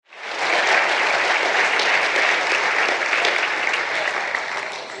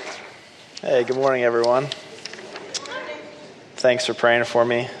Hey, good morning, everyone. Thanks for praying for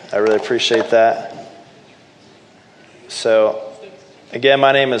me. I really appreciate that. So, again,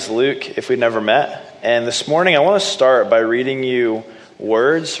 my name is Luke, if we've never met. And this morning, I want to start by reading you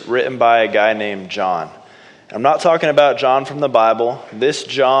words written by a guy named John. I'm not talking about John from the Bible. This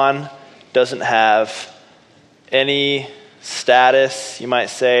John doesn't have any status, you might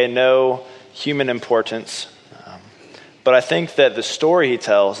say, no human importance. But I think that the story he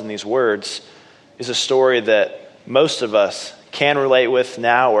tells in these words is a story that most of us can relate with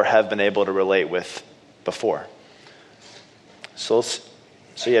now or have been able to relate with before. So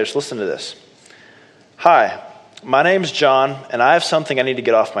just listen to this. Hi, my name's John, and I have something I need to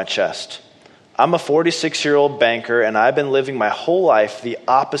get off my chest. I'm a 46-year-old banker, and I've been living my whole life the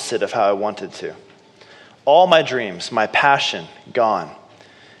opposite of how I wanted to. All my dreams, my passion, gone.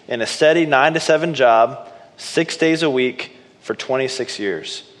 In a steady 9-to-7 job, 6 days a week for 26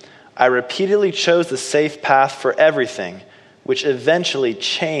 years. I repeatedly chose the safe path for everything, which eventually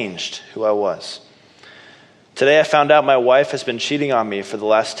changed who I was. Today I found out my wife has been cheating on me for the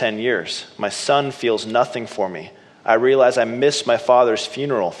last 10 years. My son feels nothing for me. I realize I missed my father's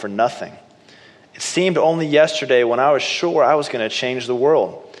funeral for nothing. It seemed only yesterday when I was sure I was going to change the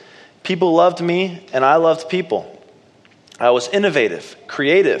world. People loved me and I loved people. I was innovative,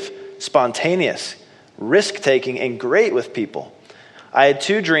 creative, spontaneous, risk-taking, and great with people. I had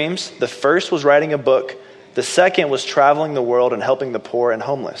two dreams. The first was writing a book. The second was traveling the world and helping the poor and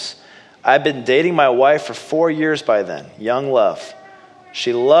homeless. I'd been dating my wife for 4 years by then, young love.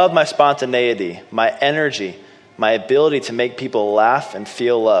 She loved my spontaneity, my energy, my ability to make people laugh and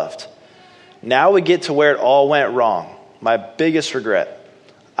feel loved. Now we get to where it all went wrong, my biggest regret.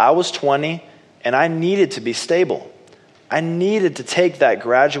 I was 20, and I needed to be stable. I needed to take that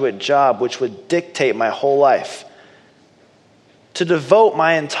graduate job, which would dictate my whole life. To devote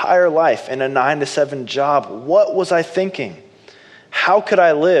my entire life in a 9-to-7 job, what was I thinking? How could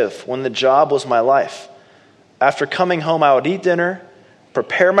I live when the job was my life? After coming home, I would eat dinner,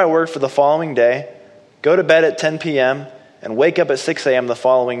 prepare my work for the following day, go to bed at 10 p.m., and wake up at 6 a.m. the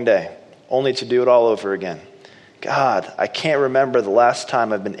following day, only to do it all over again. God, I can't remember the last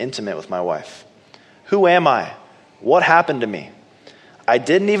time I've been intimate with my wife. Who am I? What happened to me? I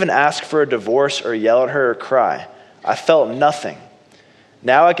didn't even ask for a divorce or yell at her or cry. I felt nothing.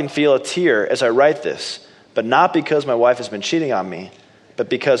 Now I can feel a tear as I write this, but not because my wife has been cheating on me, but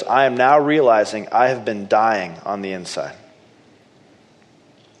because I am now realizing I have been dying on the inside.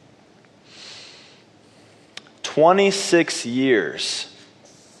 26 years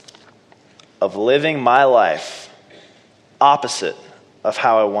of living my life opposite of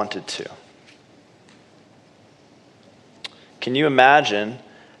how I wanted to. Can you imagine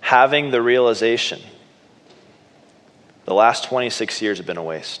having the realization the last 26 years have been a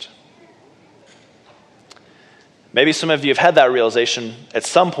waste? Maybe some of you have had that realization at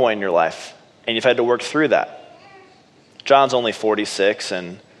some point in your life, and you've had to work through that. John's only 46,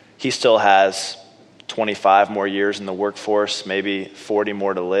 and he still has 25 more years in the workforce, maybe 40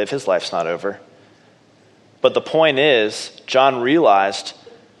 more to live. His life's not over. But the point is, John realized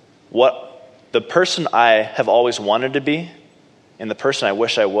what the person I have always wanted to be and the person I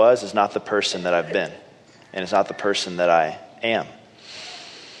wish I was is not the person that I've been. And it's not the person that I am.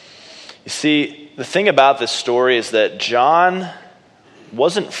 You see, the thing about this story is that John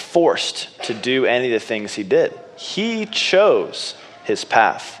wasn't forced to do any of the things he did. He chose his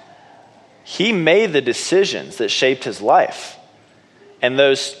path. He made the decisions that shaped his life. And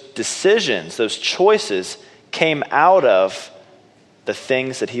those decisions, those choices, came out of the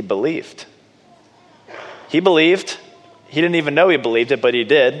things that he believed. He didn't even know he believed it, but he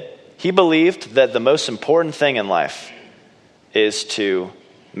did. He believed that the most important thing in life is to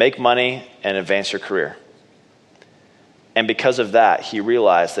make money and advance your career. And because of that, he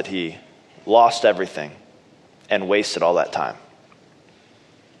realized that he lost everything and wasted all that time.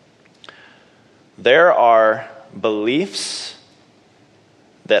 There are beliefs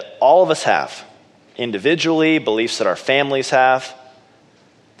that all of us have, individually, beliefs that our families have.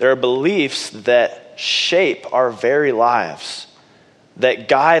 There are beliefs that shape our very lives, that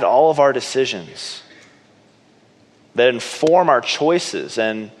guide all of our decisions, that inform our choices.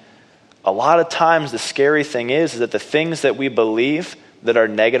 And a lot of times the scary thing is that the things that we believe that are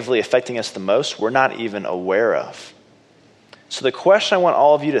negatively affecting us the most, we're not even aware of. So the question I want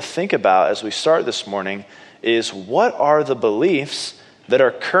all of you to think about as we start this morning is, what are the beliefs that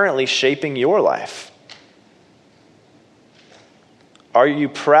are currently shaping your life? Are you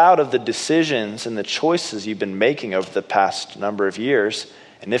proud of the decisions and the choices you've been making over the past number of years?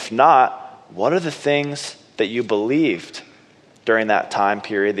 And if not, what are the things that you believed during that time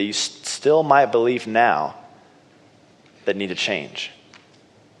period that you still might believe now that need to change.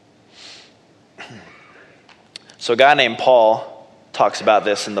 So a guy named Paul talks about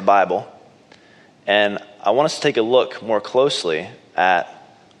this in the Bible, and I want us to take a look more closely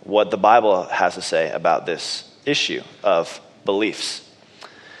at what the Bible has to say about this issue of beliefs.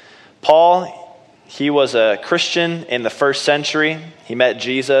 Paul, he was a Christian in the first century. He met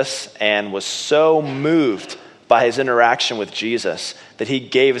Jesus and was so moved by his interaction with Jesus that he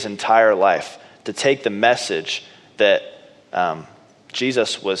gave his entire life to take the message that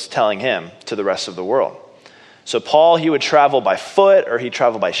Jesus was telling him to the rest of the world. So Paul, he would travel by foot or he'd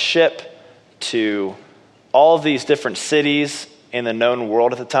travel by ship to all of these different cities in the known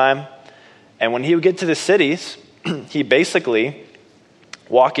world at the time. And when he would get to the cities, he basically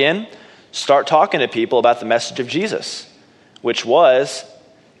walk in, start talking to people about the message of Jesus, which was,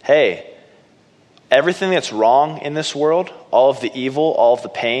 hey, everything that's wrong in this world, all of the evil, all of the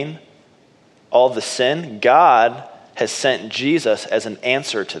pain, all of the sin, God has sent Jesus as an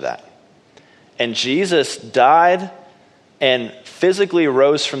answer to that. And Jesus died and physically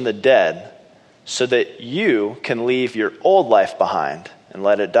rose from the dead so that you can leave your old life behind and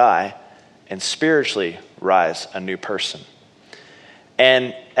let it die and spiritually rise a new person.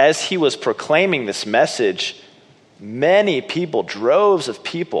 And as he was proclaiming this message, many people, droves of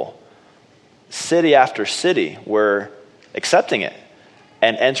people, city after city, were accepting it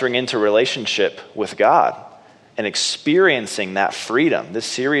and entering into relationship with God and experiencing that freedom. This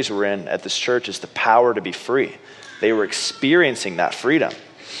series we're in at this church is The Power to Be Free. They were experiencing that freedom.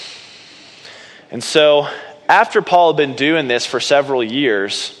 And so after Paul had been doing this for several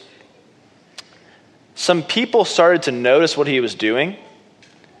years, some people started to notice what he was doing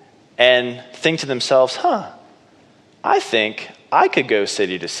and think to themselves, I think I could go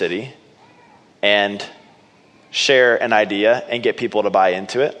city to city and share an idea and get people to buy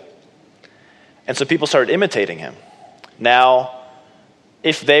into it. And so people started imitating him. Now,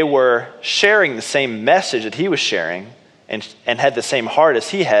 if they were sharing the same message that he was sharing and had the same heart as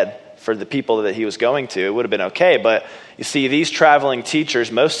he had for the people that he was going to, it would have been okay. But you see, these traveling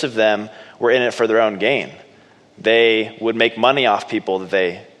teachers, most of them were in it for their own gain. They would make money off people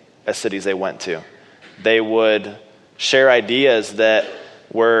that cities they went to. They would share ideas that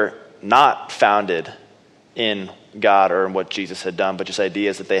were not founded in God or in what Jesus had done, but just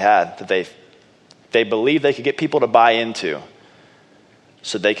ideas that they had, that they believed they could get people to buy into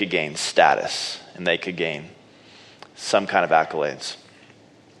so they could gain status and they could gain some kind of accolades.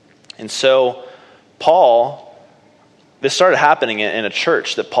 And so Paul, this started happening in a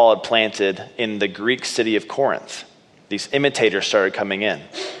church that Paul had planted in the Greek city of Corinth. These imitators started coming in,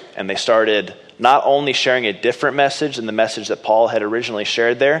 and they started not only sharing a different message than the message that Paul had originally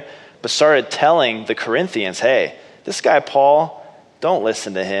shared there, but started telling the Corinthians, hey, this guy Paul, don't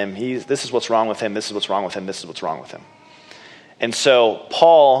listen to him. This is what's wrong with him. This is what's wrong with him. This is what's wrong with him. And so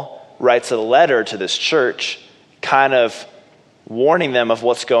Paul writes a letter to this church kind of warning them of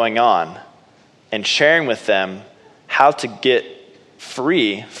what's going on and sharing with them how to get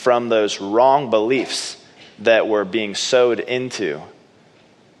free from those wrong beliefs that were being sowed into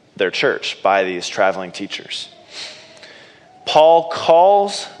their church by these traveling teachers. Paul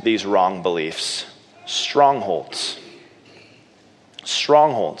calls these wrong beliefs strongholds.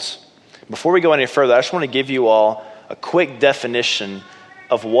 Strongholds. Before we go any further, I just want to give you all a quick definition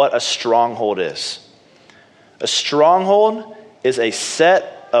of what a stronghold is. A stronghold is a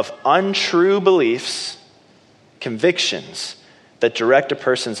set of untrue beliefs, convictions that direct a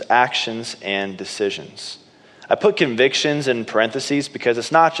person's actions and decisions. I put convictions in parentheses because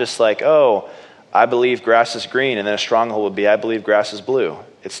it's not just like, oh, I believe grass is green, and then a stronghold would be, I believe grass is blue.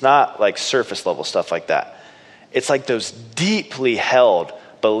 It's not like surface level stuff like that. It's like those deeply held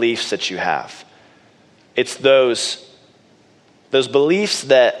beliefs that you have. It's those beliefs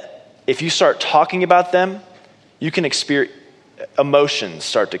that if you start talking about them, you can experience emotions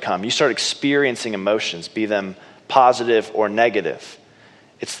start to come. You start experiencing emotions, be them positive or negative.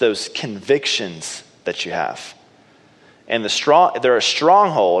 It's those convictions that you have. And they're a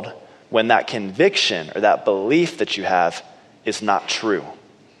stronghold when that conviction or that belief that you have is not true.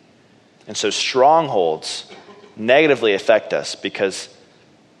 And so strongholds negatively affect us because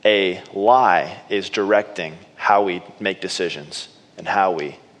a lie is directing how we make decisions and how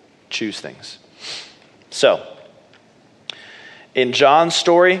we choose things. So, in John's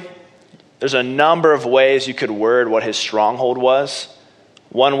story, there's a number of ways you could word what his stronghold was.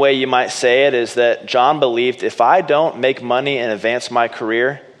 One way you might say it is that John believed, if I don't make money and advance my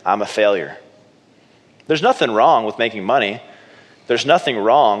career, I'm a failure. There's nothing wrong with making money. There's nothing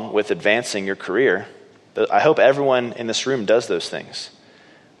wrong with advancing your career. I hope everyone in this room does those things.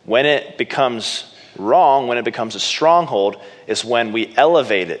 When it becomes wrong, when it becomes a stronghold, is when we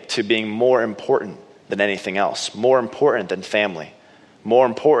elevate it to being more important than anything else, more important than family, more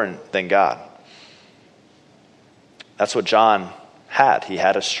important than God. That's what John had. He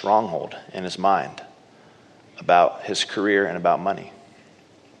had a stronghold in his mind about his career and about money.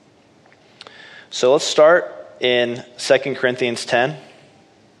 So let's start in 2 Corinthians 10.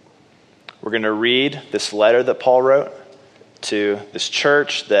 We're going to read this letter that Paul wrote to this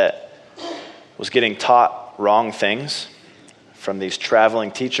church that was getting taught wrong things from these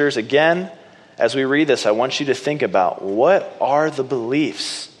traveling teachers. Again, as we read this, I want you to think about, what are the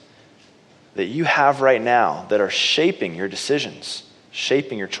beliefs that you have right now that are shaping your decisions,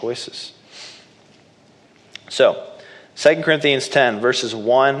 shaping your choices? So, 2 Corinthians 10, verses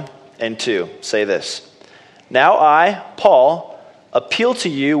 1 and 2 say this. Now I, Paul, appeal to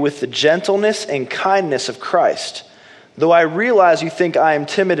you with the gentleness and kindness of Christ. Though I realize you think I am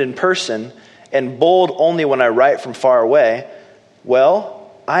timid in person and bold only when I write from far away,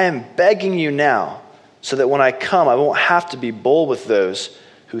 well, I am begging you now, so that when I come, I won't have to be bold with those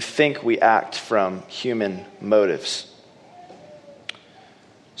who think we act from human motives.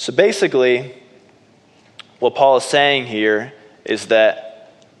 So basically, what Paul is saying here is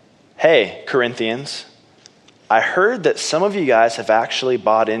that, hey, Corinthians, I heard that some of you guys have actually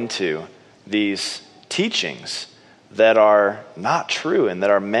bought into these teachings that are not true and that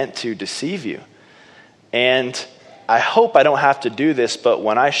are meant to deceive you. And I hope I don't have to do this, but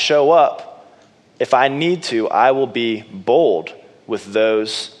when I show up, if I need to, I will be bold with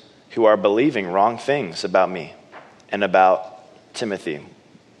those who are believing wrong things about me and about Timothy,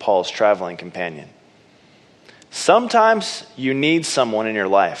 Paul's traveling companion. Sometimes you need someone in your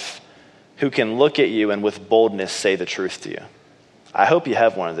life who can look at you and with boldness say the truth to you. I hope you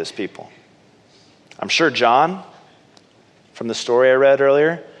have one of those people. I'm sure John, from the story I read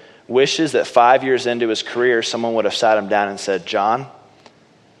earlier, wishes that 5 years into his career, someone would have sat him down and said, John,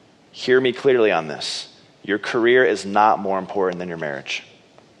 hear me clearly on this. Your career is not more important than your marriage.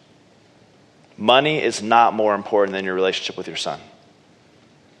 Money is not more important than your relationship with your son.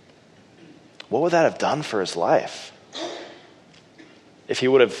 What would that have done for his life? If he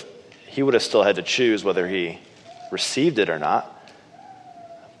would have still had to choose whether he received it or not.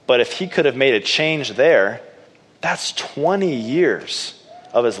 But if he could have made a change there, that's 20 years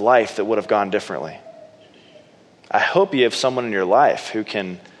of his life that would have gone differently. I hope you have someone in your life who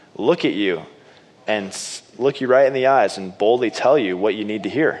can look at you and look you right in the eyes and boldly tell you what you need to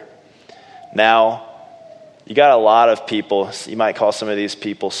hear. Now, you got a lot of people, you might call some of these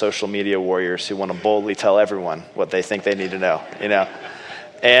people social media warriors who want to boldly tell everyone what they think they need to know,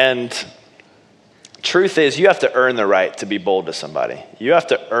 And truth is, you have to earn the right to be bold to somebody. You have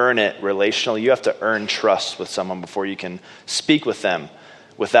to earn it relationally. You have to earn trust with someone before you can speak with them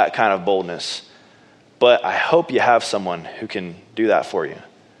with that kind of boldness. But I hope you have someone who can do that for you.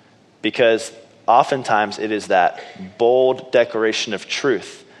 Because oftentimes it is that bold declaration of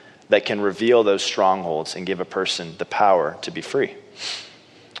truth that can reveal those strongholds and give a person the power to be free.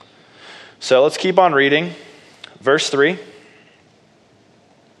 So let's keep on reading. Verse 3.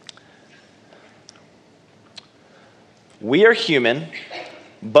 We are human,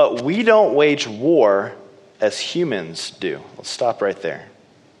 but we don't wage war as humans do. Let's stop right there.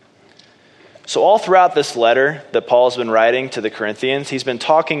 So all throughout this letter that Paul's been writing to the Corinthians, he's been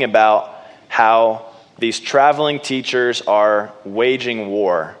talking about how these traveling teachers are waging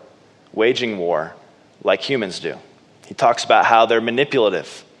war like humans do. He talks about how they're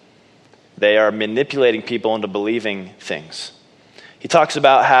manipulative. They are manipulating people into believing things. He talks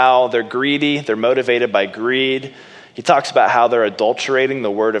about how they're greedy, they're motivated by greed. He talks about how they're adulterating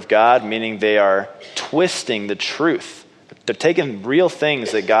the word of God, meaning they are twisting the truth. They're taking real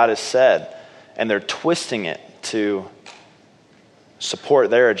things that God has said, and they're twisting it to support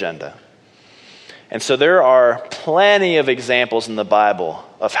their agenda. And so there are plenty of examples in the Bible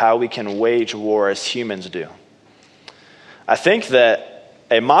of how we can wage war as humans do. I think that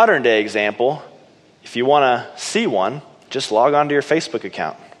a modern day example, if you want to see one, just log on to your Facebook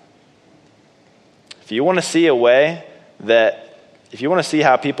account. If you want to see if you want to see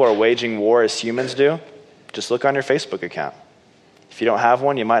how people are waging war as humans do, just look on your Facebook account. If you don't have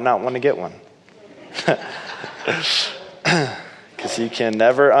one, you might not want to get one. Because you can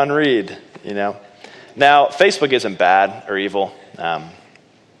never unread, Now, Facebook isn't bad or evil.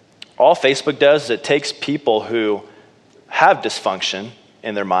 All Facebook does is it takes people who have dysfunction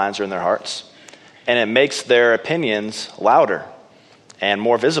in their minds or in their hearts, and it makes their opinions louder and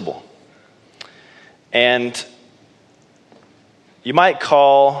more visible. And you might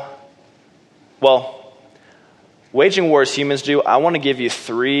call, waging war as humans do, I want to give you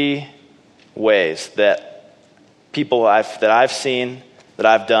 3 ways that I've seen, that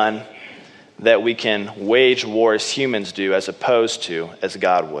I've done, that we can wage war as humans do as opposed to as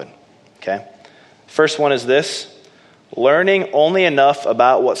God would. Okay? First one is this: learning only enough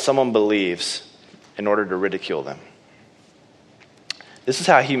about what someone believes in order to ridicule them. This is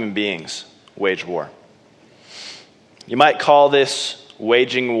how human beings wage war. You might call this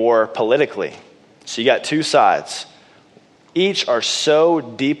waging war politically. So you got 2 sides. Each are so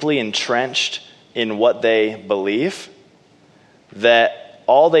deeply entrenched in what they believe that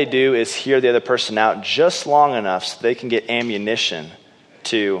all they do is hear the other person out just long enough so they can get ammunition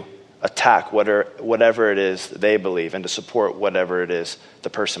to attack whatever it is they believe and to support whatever it is the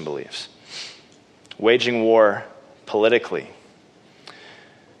person believes. Waging war politically.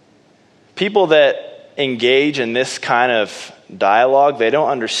 People that engage in this kind of dialogue, they don't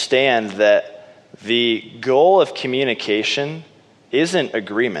understand that the goal of communication isn't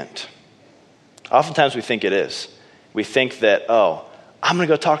agreement. Oftentimes we think it is. We think that, I'm going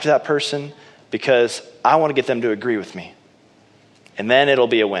to go talk to that person because I want to get them to agree with me. And then it'll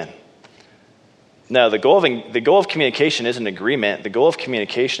be a win. No, the goal of communication isn't agreement. The goal of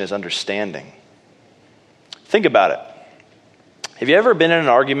communication is understanding. Think about it. Have you ever been in an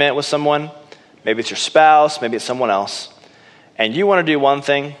argument with someone? Maybe it's your spouse, maybe it's someone else. And you want to do one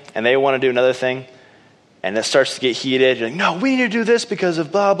thing, and they want to do another thing. And it starts to get heated. You're like, no, we need to do this because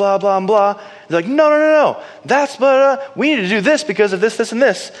of blah, blah, blah, and blah. They're like, no. That's we need to do this because of this, this, and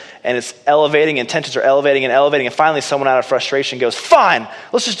this. And it's elevating, and tensions are elevating and elevating. And finally, someone out of frustration goes, fine,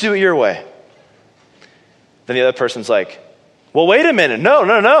 let's just do it your way. Then the other person's like, well, wait a minute. No.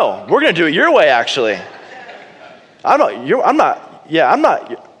 We're going to do it your way, actually.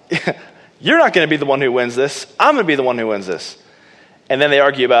 You're not going to be the one who wins this. I'm going to be the one who wins this. And then they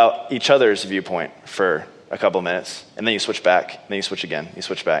argue about each other's viewpoint for a couple of minutes. And then you switch back. And then you switch again. You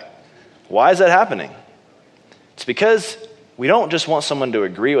switch back. Why is that happening? It's because we don't just want someone to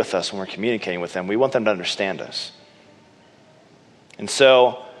agree with us when we're communicating with them. We want them to understand us. And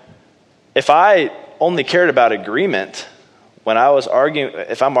so if I only cared about agreement when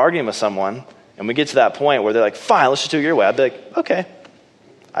if I'm arguing with someone and we get to that point where they're like, fine, let's just do it your way, I'd be like, okay,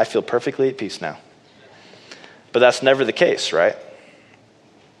 I feel perfectly at peace now. But that's never the case, right?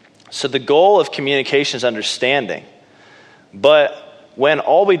 So the goal of communication is understanding. But when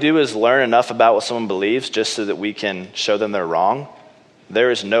all we do is learn enough about what someone believes just so that we can show them they're wrong,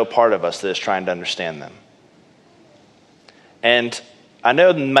 there is no part of us that is trying to understand them. And I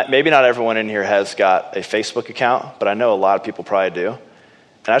know maybe not everyone in here has got a Facebook account, but I know a lot of people probably do.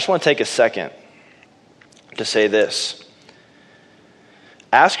 And I just want to take a second to say this.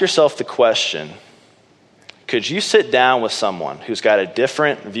 Ask yourself the question, could you sit down with someone who's got a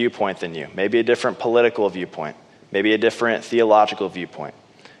different viewpoint than you, maybe a different political viewpoint, maybe a different theological viewpoint?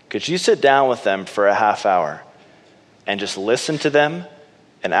 Could you sit down with them for a half hour and just listen to them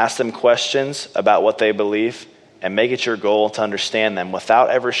and ask them questions about what they believe and make it your goal to understand them without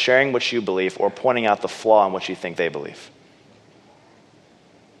ever sharing what you believe or pointing out the flaw in what you think they believe?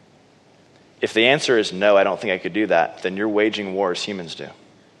 If the answer is no, I don't think I could do that, then you're waging war as humans do.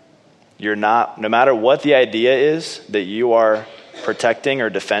 You're not, no matter what the idea is that you are protecting or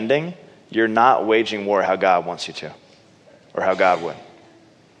defending, you're not waging war how God wants you to, or how God would.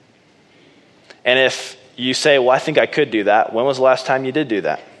 And if you say, well, I think I could do that, when was the last time you did do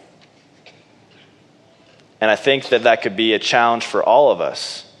that? And I think that could be a challenge for all of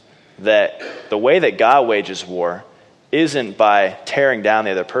us, that the way that God wages war isn't by tearing down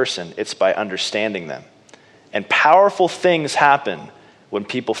the other person, it's by understanding them. And powerful things happen when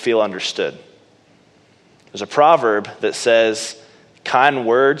people feel understood. There's a proverb that says, kind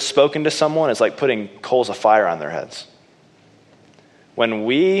words spoken to someone is like putting coals of fire on their heads. When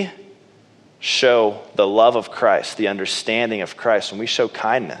we show the love of Christ, the understanding of Christ, when we show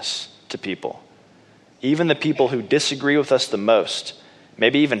kindness to people, even the people who disagree with us the most,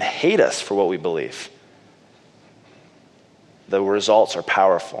 maybe even hate us for what we believe, the results are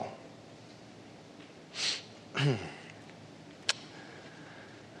powerful.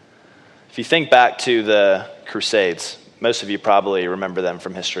 If you think back to the Crusades, most of you probably remember them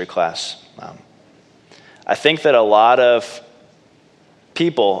from history class. I think that a lot of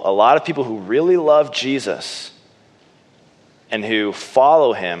people who really love Jesus and who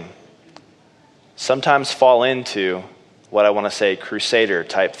follow him sometimes fall into what I want to say crusader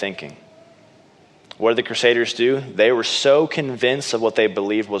type thinking. What did the Crusaders do? They were so convinced of what they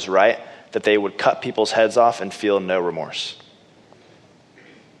believed was right that they would cut people's heads off and feel no remorse.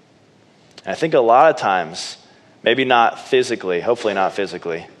 And I think a lot of times, maybe not physically, hopefully not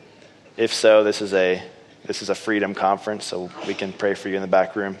physically. If so, this is a This is a freedom conference, so we can pray for you in the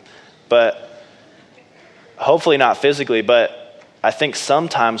back room. But hopefully not physically, but I think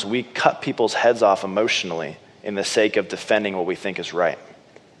sometimes we cut people's heads off emotionally in the sake of defending what we think is right.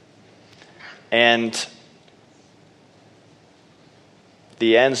 And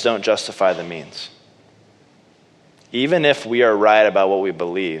the ends don't justify the means. Even if we are right about what we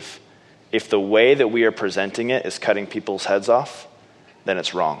believe, if the way that we are presenting it is cutting people's heads off, then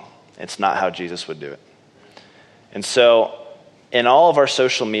it's wrong. It's not how Jesus would do it. And so, in all of our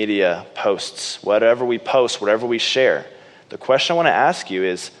social media posts, whatever we post, whatever we share, the question I want to ask you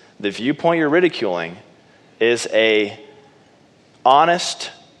is, the viewpoint you're ridiculing is a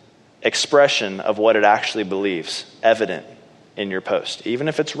honest expression of what it actually believes, evident in your post, even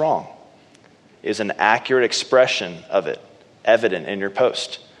if it's wrong, is an accurate expression of it, evident in your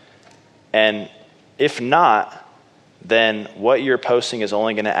post. And if not, then what you're posting is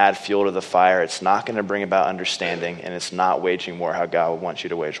only going to add fuel to the fire. It's not going to bring about understanding, and it's not waging war how God wants you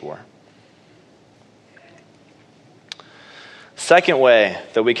to wage war. Second way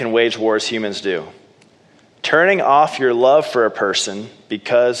that we can wage war as humans do, turning off your love for a person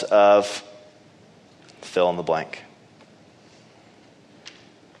because of fill in the blank.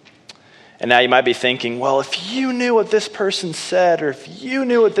 And now you might be thinking, well, if you knew what this person said, or if you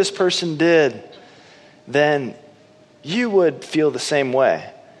knew what this person did, then you would feel the same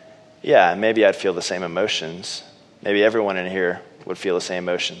way. Yeah, maybe I'd feel the same emotions. Maybe everyone in here would feel the same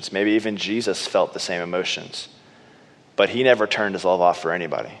emotions. Maybe even Jesus felt the same emotions. But he never turned his love off for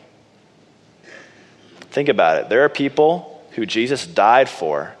anybody. Think about it. There are people who Jesus died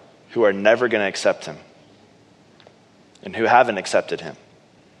for who are never going to accept him and who haven't accepted him.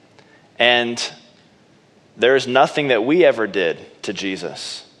 And there is nothing that we ever did to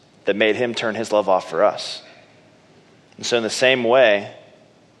Jesus that made him turn his love off for us. And so in the same way,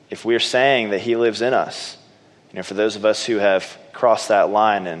 if we're saying that he lives in us, for those of us who have crossed that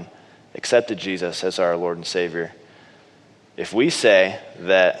line and accepted Jesus as our Lord and Savior, if we say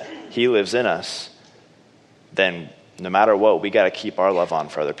that he lives in us, then no matter what, we got to keep our love on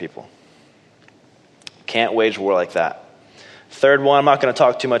for other people. Can't wage war like that. Third one, I'm not going to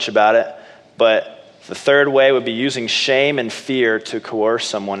talk too much about it, but the third way would be using shame and fear to coerce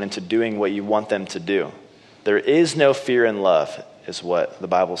someone into doing what you want them to do. There is no fear in love, is what the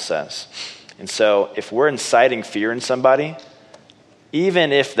Bible says. And so if we're inciting fear in somebody,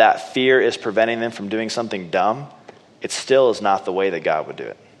 even if that fear is preventing them from doing something dumb, it still is not the way that God would do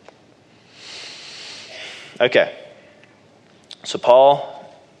it. Okay. So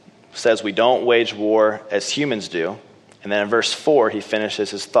Paul says we don't wage war as humans do. And then in verse 4, he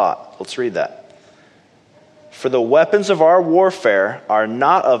finishes his thought. Let's read that. For the weapons of our warfare are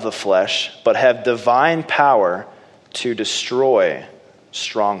not of the flesh, but have divine power to destroy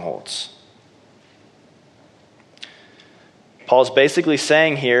strongholds. Paul's basically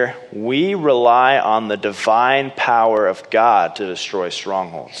saying here, we rely on the divine power of God to destroy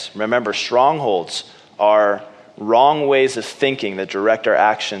strongholds. Remember, strongholds are wrong ways of thinking that direct our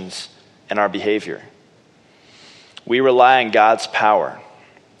actions and our behavior. We rely on God's power.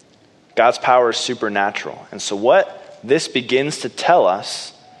 God's power is supernatural. And so what this begins to tell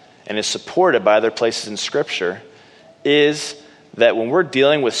us, and is supported by other places in Scripture, is that when we're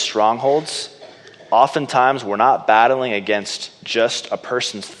dealing with strongholds, oftentimes we're not battling against just a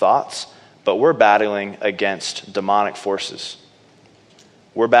person's thoughts, but we're battling against demonic forces.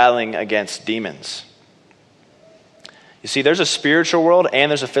 We're battling against demons. You see, there's a spiritual world and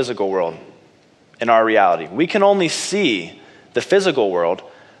there's a physical world in our reality. We can only see the physical world,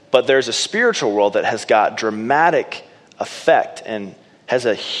 but there's a spiritual world that has got dramatic effect and has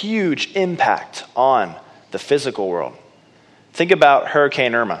a huge impact on the physical world. Think about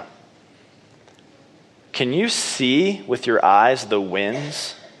Hurricane Irma. Can you see with your eyes the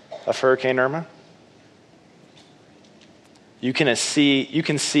winds of Hurricane Irma? You can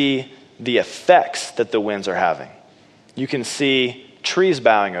see the effects that the winds are having. You can see trees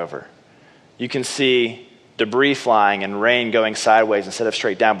bowing over. You can see debris flying and rain going sideways instead of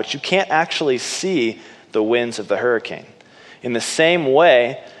straight down, but you can't actually see the winds of the hurricane. In the same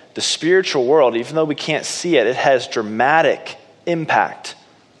way, the spiritual world, even though we can't see it, it has dramatic impact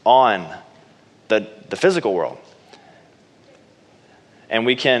on the physical world. And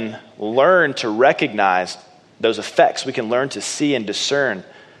we can learn to recognize those effects. We can learn to see and discern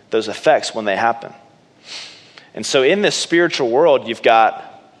those effects when they happen. And so in this spiritual world, you've got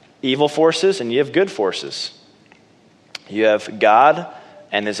evil forces and you have good forces. You have God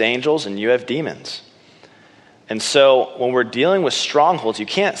and his angels and you have demons. And so when we're dealing with strongholds, you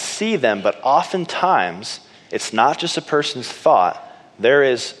can't see them, but oftentimes it's not just a person's thought. there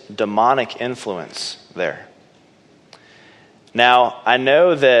is demonic influence there. Now, I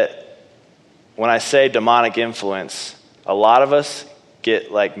know that when I say demonic influence, a lot of us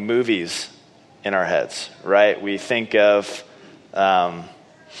get like movies in our heads, right? We think of The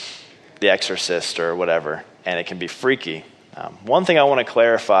Exorcist or whatever, and it can be freaky. One thing I want to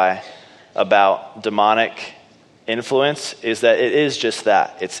clarify about demonic influence is that it is just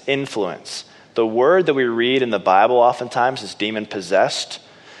that. It's influence. The word that we read in the Bible oftentimes is demon-possessed,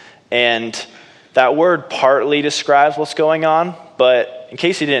 and that word partly describes what's going on, but in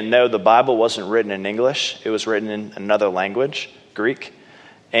case you didn't know, the Bible wasn't written in English. It was written in another language, Greek.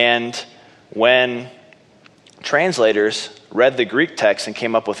 And when translators read the Greek text and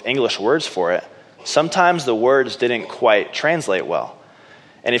came up with English words for it, sometimes the words didn't quite translate well.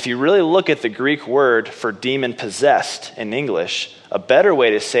 And if you really look at the Greek word for demon-possessed in English, a better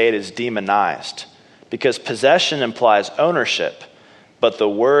way to say it is demonized, because possession implies ownership, but the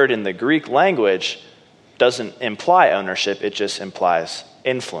word in the Greek language doesn't imply ownership, it just implies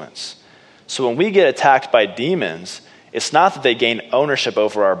influence. So when we get attacked by demons, it's not that they gain ownership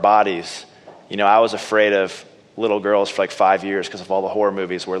over our bodies. You know, I was afraid of little girls for like 5 years because of all the horror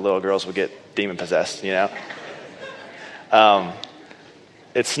movies where little girls would get demon-possessed, you know?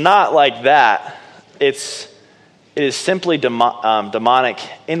 It's not like that. It is simply demonic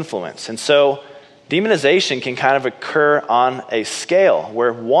influence. And so demonization can kind of occur on a scale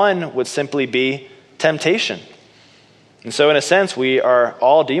where one would simply be temptation. And so in a sense, we are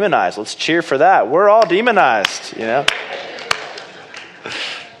all demonized. Let's cheer for that. We're all demonized, you know?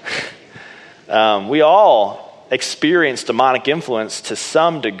 We all experience demonic influence to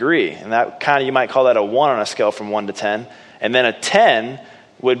some degree. And that kind of, you might call that a 1 on a scale from 1 to 10. And then a 10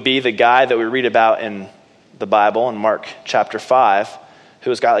 would be the guy that we read about in the Bible in Mark chapter 5, who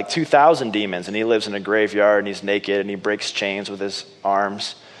has got like 2,000 demons, and he lives in a graveyard, and he's naked, and he breaks chains with his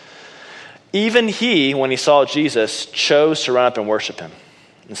arms. Even he, when he saw Jesus, chose to run up and worship him.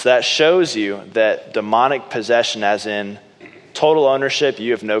 And so that shows you that demonic possession, as in total ownership,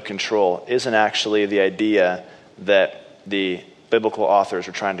 you have no control, isn't actually the idea that the biblical authors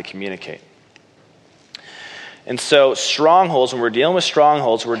are trying to communicate. And so strongholds, when we're dealing with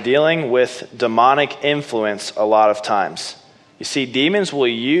strongholds, we're dealing with demonic influence a lot of times. You see, demons will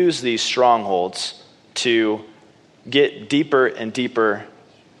use these strongholds to get deeper and deeper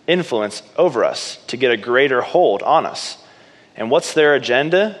influence over us, to get a greater hold on us. And what's their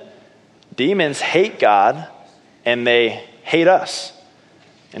agenda? Demons hate God, and they hate us.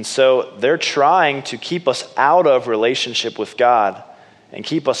 And so they're trying to keep us out of relationship with God and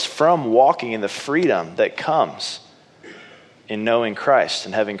keep us from walking in the freedom that comes in knowing Christ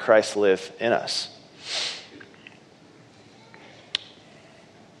and having Christ live in us.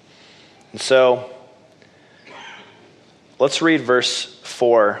 And so, let's read verse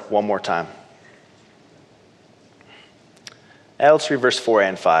 4 one more time. Let's read verse 4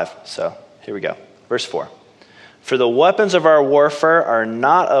 and 5. So, here we go. Verse 4. For the weapons of our warfare are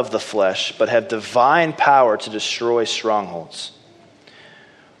not of the flesh, but have divine power to destroy strongholds.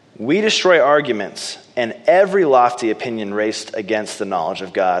 We destroy arguments and every lofty opinion raised against the knowledge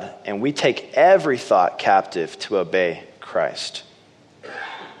of God, and we take every thought captive to obey Christ.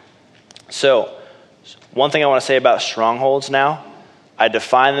 So, one thing I want to say about strongholds now, I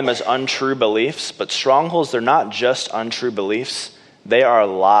define them as untrue beliefs, but strongholds, they're not just untrue beliefs, they are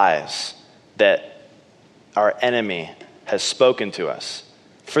lies that our enemy has spoken to us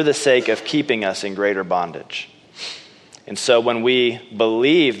for the sake of keeping us in greater bondage. And so when we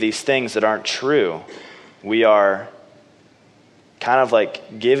believe these things that aren't true, we are kind of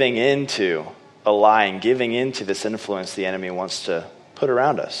like giving into a lie and giving into this influence the enemy wants to put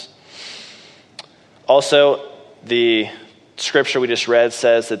around us. Also, the scripture we just read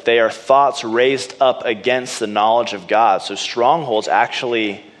says that they are thoughts raised up against the knowledge of God. So strongholds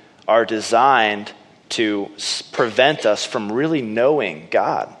actually are designed to prevent us from really knowing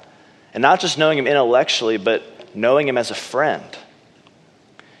God. And not just knowing him intellectually, but knowing him as a friend.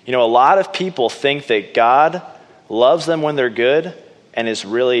 You know, a lot of people think that God loves them when they're good and is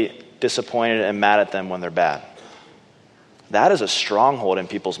really disappointed and mad at them when they're bad. That is a stronghold in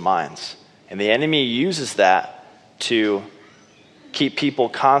people's minds. And the enemy uses that to keep people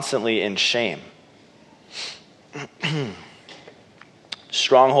constantly in shame.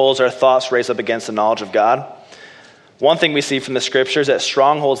 Strongholds are thoughts raised up against the knowledge of God. One thing we see from the scriptures is that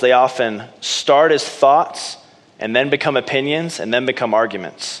strongholds, they often start as thoughts and then become opinions and then become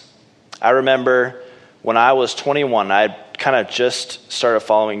arguments. I remember when I was 21, I kind of just started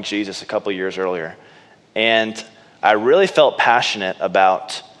following Jesus a couple years earlier. And I really felt passionate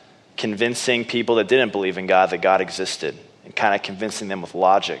about convincing people that didn't believe in God that God existed. and kind of convincing them with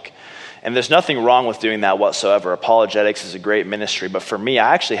logic. And there's nothing wrong with doing that whatsoever. Apologetics is a great ministry. But for me,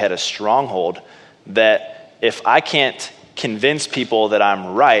 I actually had a stronghold that if I can't convince people that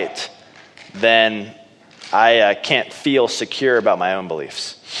I'm right, then I can't feel secure about my own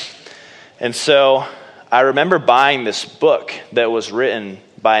beliefs. And so I remember buying this book that was written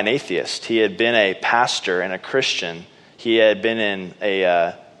by an atheist. He had been a pastor and a Christian. He had been in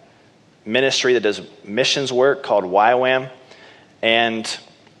a ministry that does missions work called YWAM. And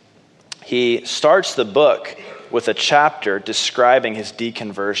he starts the book with a chapter describing his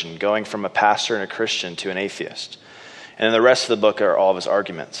deconversion, going from a pastor and a Christian to an atheist. And then the rest of the book are all of his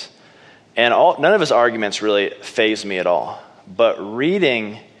arguments. And none of his arguments really fazed me at all. But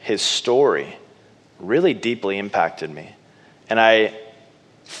reading his story really deeply impacted me. And I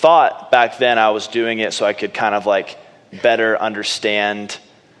thought back then I was doing it so I could kind of like better understand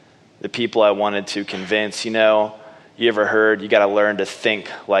the people I wanted to convince. You know, you ever heard you got to learn to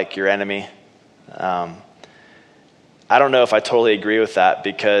think like your enemy? I don't know if I totally agree with that,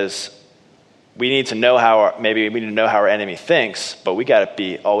 because we need to know how our enemy thinks, but we got to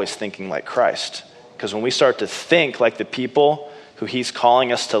be always thinking like Christ. Because when we start to think like the people who he's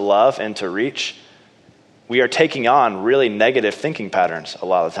calling us to love and to reach, we are taking on really negative thinking patterns a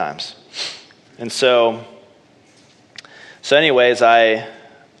lot of times. And so anyways, I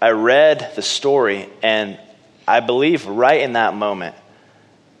read the story, and I believe right in that moment,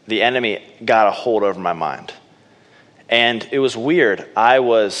 the enemy got a hold over my mind. And it was weird. I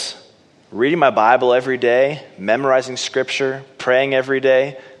was reading my Bible every day, memorizing scripture, praying every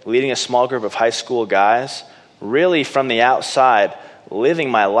day, leading a small group of high school guys, really from the outside, living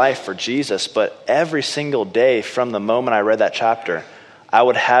my life for Jesus. But every single day from the moment I read that chapter, I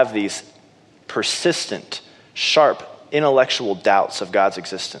would have these persistent, sharp, intellectual doubts of God's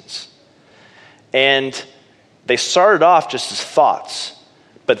existence. And they started off just as thoughts.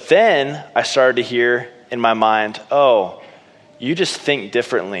 But then I started to hear in my mind, oh, you just think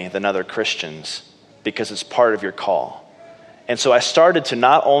differently than other Christians because it's part of your call. And so I started to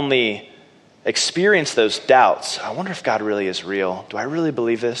not only experience those doubts. I wonder if God really is real. Do I really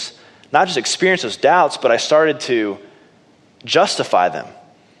believe this? Not just experience those doubts, but I started to justify them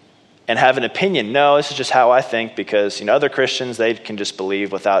and have an opinion. No, this is just how I think, because other Christians, they can just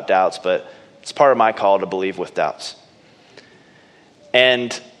believe without doubts, but it's part of my call to believe with doubts.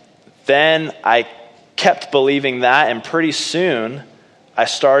 And then I kept believing that, and pretty soon I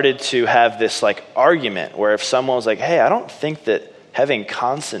started to have this argument where if someone was like, hey, I don't think that having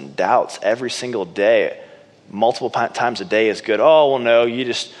constant doubts every single day, multiple times a day is good. Oh, well, no,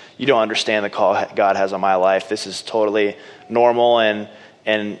 you don't understand the call God has on my life. This is totally normal, and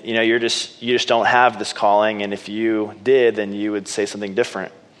you just don't have this calling, and if you did, then you would say something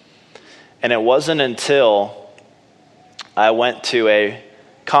different. And it wasn't until I went to a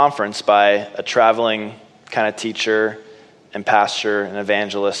conference by a traveling kind of teacher and pastor and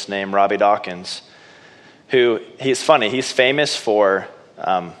evangelist named Robbie Dawkins, who, he's funny, he's famous for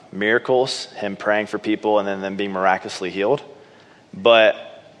miracles, him praying for people and then them being miraculously healed. But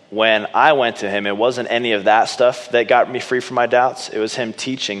when I went to him, it wasn't any of that stuff that got me free from my doubts. It was him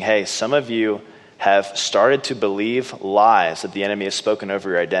teaching, hey, some of you have started to believe lies that the enemy has spoken over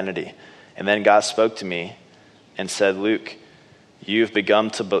your identity. And then God spoke to me and said, Luke, you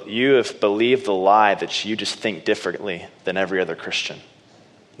have believed the lie that you just think differently than every other Christian.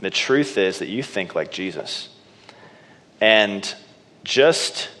 The truth is that you think like Jesus. And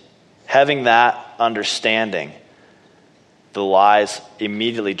just having that understanding, the lies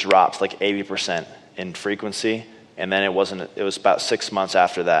immediately dropped 80% in frequency. And then it was about 6 months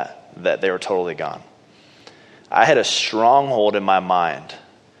after that they were totally gone. I had a stronghold in my mind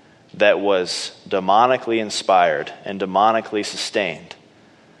that was demonically inspired and demonically sustained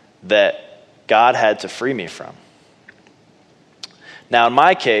that God had to free me from. Now, in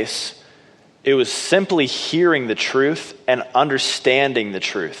my case, it was simply hearing the truth and understanding the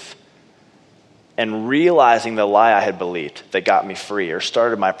truth and realizing the lie I had believed that got me free or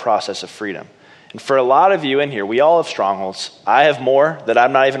started my process of freedom. And for a lot of you in here, we all have strongholds. I have more that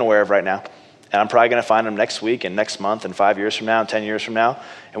I'm not even aware of right now. And I'm probably going to find them next week and next month and 5 years from now and 10 years from now.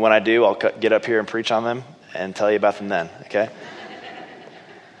 And when I do, I'll get up here and preach on them and tell you about them then, okay?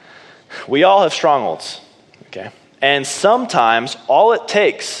 We all have strongholds, okay? And sometimes all it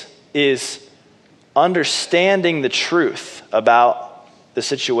takes is understanding the truth about the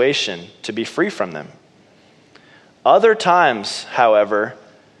situation to be free from them. Other times, however,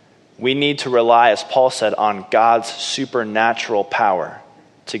 we need to rely, as Paul said, on God's supernatural power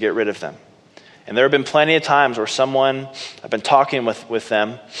to get rid of them. And there have been plenty of times where I've been talking with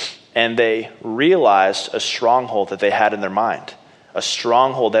them, and they realized a stronghold that they had in their mind, a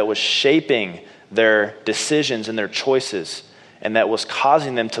stronghold that was shaping their decisions and their choices, and that was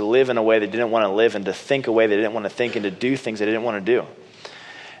causing them to live in a way they didn't want to live, and to think a way they didn't want to think, and to do things they didn't want to do.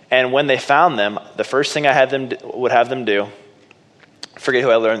 And when they found them, the first thing would have them do, I forget who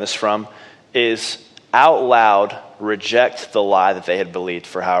I learned this from, is out loud reject the lie that they had believed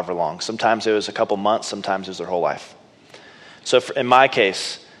for however long. Sometimes it was a couple months, sometimes it was their whole life. So in my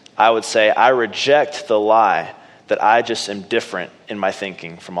case, I would say I reject the lie that I just am different in my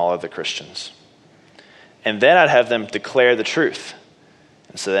thinking from all other Christians. And then I'd have them declare the truth.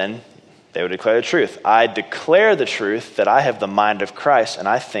 And so then they would declare the truth. I declare the truth that I have the mind of Christ and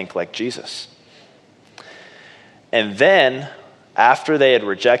I think like Jesus. And then, after they had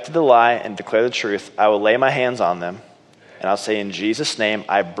rejected the lie and declared the truth, I will lay my hands on them and I'll say, in Jesus' name,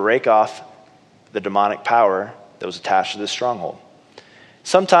 I break off the demonic power that was attached to this stronghold.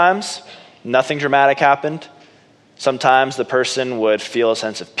 Sometimes nothing dramatic happened. Sometimes the person would feel a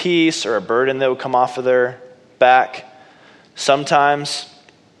sense of peace or a burden that would come off of their back. Sometimes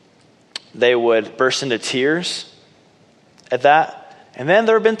they would burst into tears at that. And then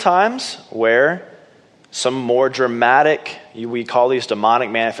there have been times where some more dramatic, we call these demonic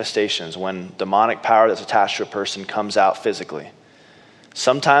manifestations, when demonic power that's attached to a person comes out physically.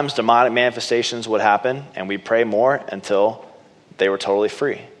 Sometimes demonic manifestations would happen and we pray more until they were totally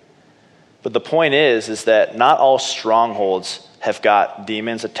free. But the point is that not all strongholds have got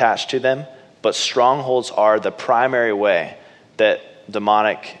demons attached to them, but strongholds are the primary way that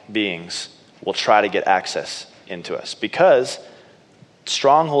demonic beings will try to get access into us. Because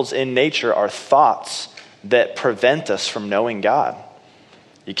strongholds in nature are thoughts that prevent us from knowing God.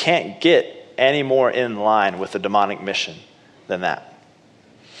 You can't get any more in line with the demonic mission than that.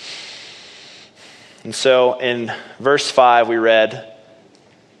 And so in verse 5 we read,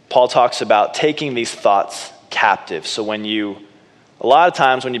 Paul talks about taking these thoughts captive. So a lot of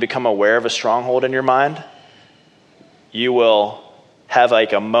times when you become aware of a stronghold in your mind, you will have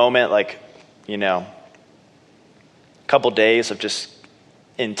like a moment, a couple days of just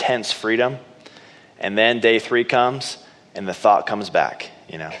intense freedom. And then day 3 comes and the thought comes back,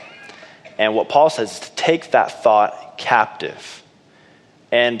 And what Paul says is to take that thought captive.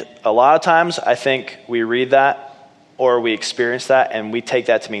 And a lot of times I think we read that or we experience that and we take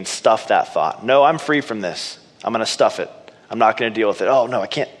that to mean stuff that thought. No, I'm free from this. I'm going to stuff it. I'm not going to deal with it. Oh, no, I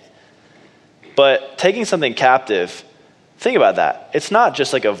can't. But taking something captive, think about that. It's not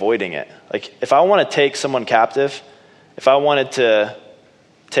just like avoiding it. Like if I want to take someone captive, if I wanted to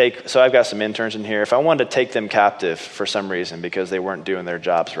so I've got some interns in here. If I wanted to take them captive for some reason because they weren't doing their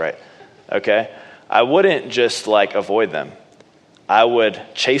jobs right, okay, I wouldn't just avoid them. I would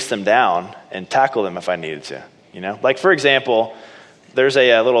chase them down and tackle them if I needed to, Like for example, there's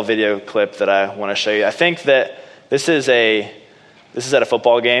a little video clip that I want to show you. I think that this is at a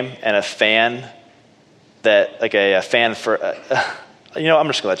football game and a fan for, I'm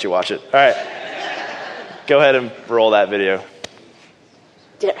just gonna let you watch it. All right, go ahead and roll that video.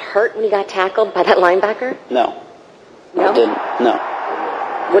 Did it hurt when you got tackled by that linebacker? No. No? It didn't. No.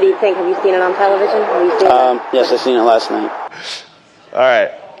 What do you think? Have you seen it on television? Yes, I seen it last night. All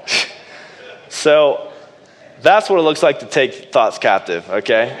right. So that's what it looks like to take thoughts captive,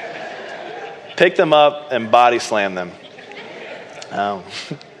 okay? Pick them up and body slam them.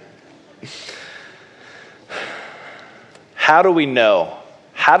 How do we know?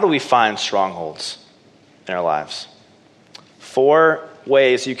 How do we find strongholds in our lives? 4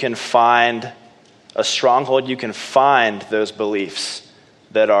 ways you can find a stronghold. You can find those beliefs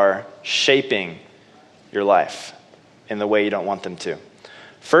that are shaping your life in the way you don't want them to.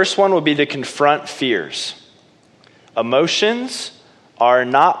 First one would be to confront fears. Emotions are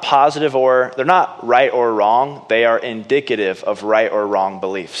not positive they're not right or wrong. They are indicative of right or wrong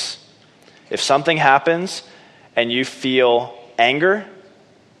beliefs. If something happens and you feel anger,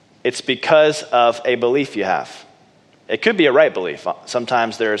 it's because of a belief you have. It could be a right belief.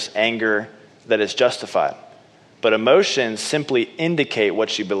 Sometimes there's anger that is justified. But emotions simply indicate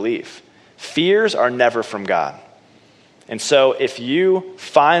what you believe. Fears are never from God. And so if you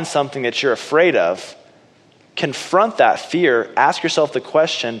find something that you're afraid of, confront that fear. Ask yourself the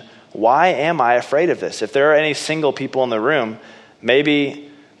question, why am I afraid of this? If there are any single people in the room,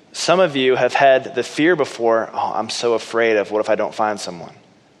 maybe some of you have had the fear before, I'm so afraid of what if I don't find someone?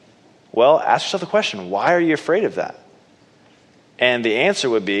 Well, ask yourself the question, why are you afraid of that? And the answer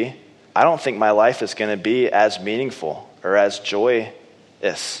would be, I don't think my life is going to be as meaningful or as joyous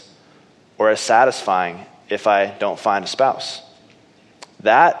or as satisfying if I don't find a spouse.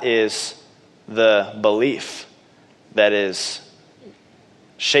 That is the belief that is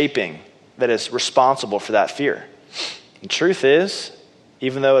shaping that is responsible for that fear? The truth is,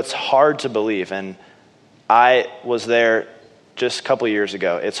 even though it's hard to believe, and I was there just a couple years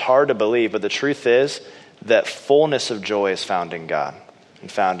ago, it's hard to believe, but the truth is that fullness of joy is found in God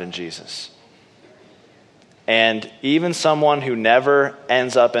and found in Jesus. And even someone who never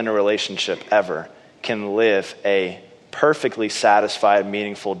ends up in a relationship ever can live a perfectly satisfied,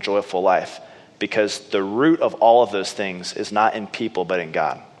 meaningful, joyful life, because the root of all of those things is not in people but in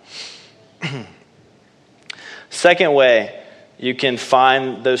God. Second way you can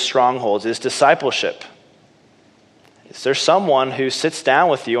find those strongholds is discipleship. Is there someone who sits down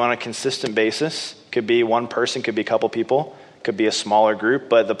with you on a consistent basis? Could be one person, could be a couple people, could be a smaller group,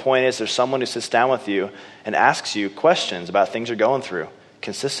 but the point is there's someone who sits down with you and asks you questions about things you're going through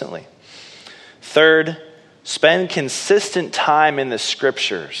consistently. Third, spend consistent time in the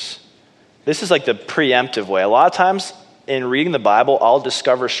scriptures. This is like the preemptive way. A lot of times in reading the Bible, I'll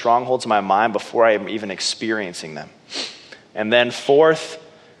discover strongholds in my mind before I'm even experiencing them. And then fourth,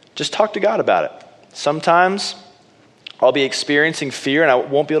 just talk to God about it. Sometimes I'll be experiencing fear and I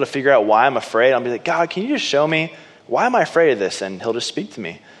won't be able to figure out why I'm afraid. I'll be like, God, can you just show me, why am I afraid of this? And he'll just speak to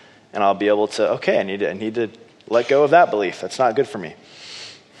me. And I'll be able to, okay, I need to let go of that belief. That's not good for me.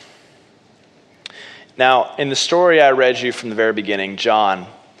 Now, in the story I read you from the very beginning, John,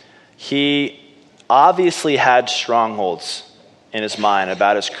 he obviously had strongholds in his mind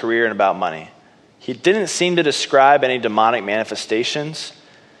about his career and about money. He didn't seem to describe any demonic manifestations.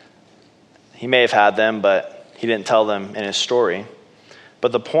 He may have had them, but he didn't tell them in his story.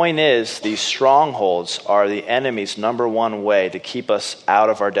 But the point is, these strongholds are the enemy's number one way to keep us out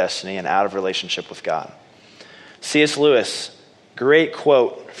of our destiny and out of relationship with God. C.S. Lewis, great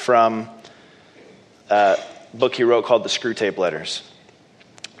quote from a book he wrote called The Screwtape Letters.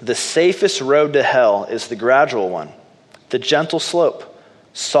 The safest road to hell is the gradual one, the gentle slope,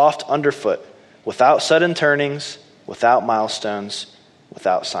 soft underfoot, without sudden turnings, without milestones,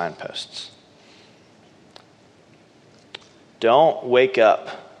 without signposts. Don't wake up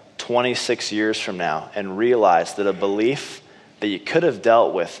 26 years from now and realize that a belief that you could have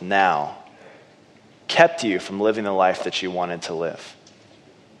dealt with now kept you from living the life that you wanted to live.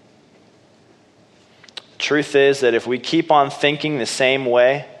 Truth is that if we keep on thinking the same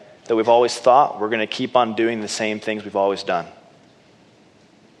way that we've always thought, we're going to keep on doing the same things we've always done.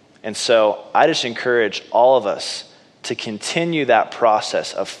 And so I just encourage all of us to continue that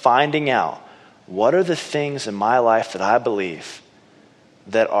process of finding out what are the things in my life that I believe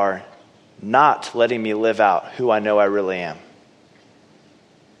that are not letting me live out who I know I really am.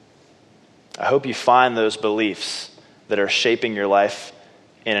 I hope you find those beliefs that are shaping your life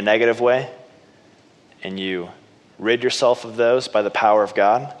in a negative way, and you rid yourself of those by the power of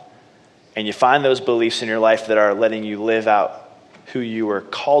God, and you find those beliefs in your life that are letting you live out who you were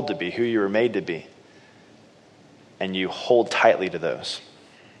called to be, who you were made to be, and you hold tightly to those.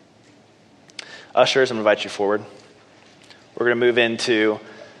 Ushers, I'm going to invite you forward. We're going to move into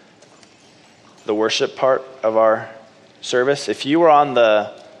the worship part of our service. If you were on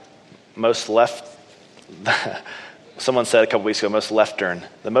the most left, someone said a couple weeks ago,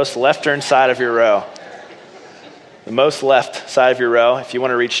 the most left-turn side of your row. The most left side of your row, if you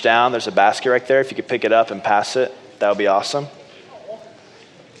want to reach down, there's a basket right there. If you could pick it up and pass it, that would be awesome.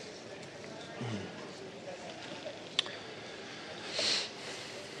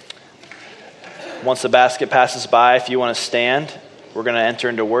 Once the basket passes by, if you want to stand, we're going to enter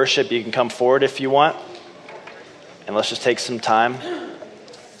into worship. You can come forward if you want. And let's just take some time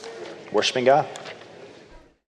worshiping God.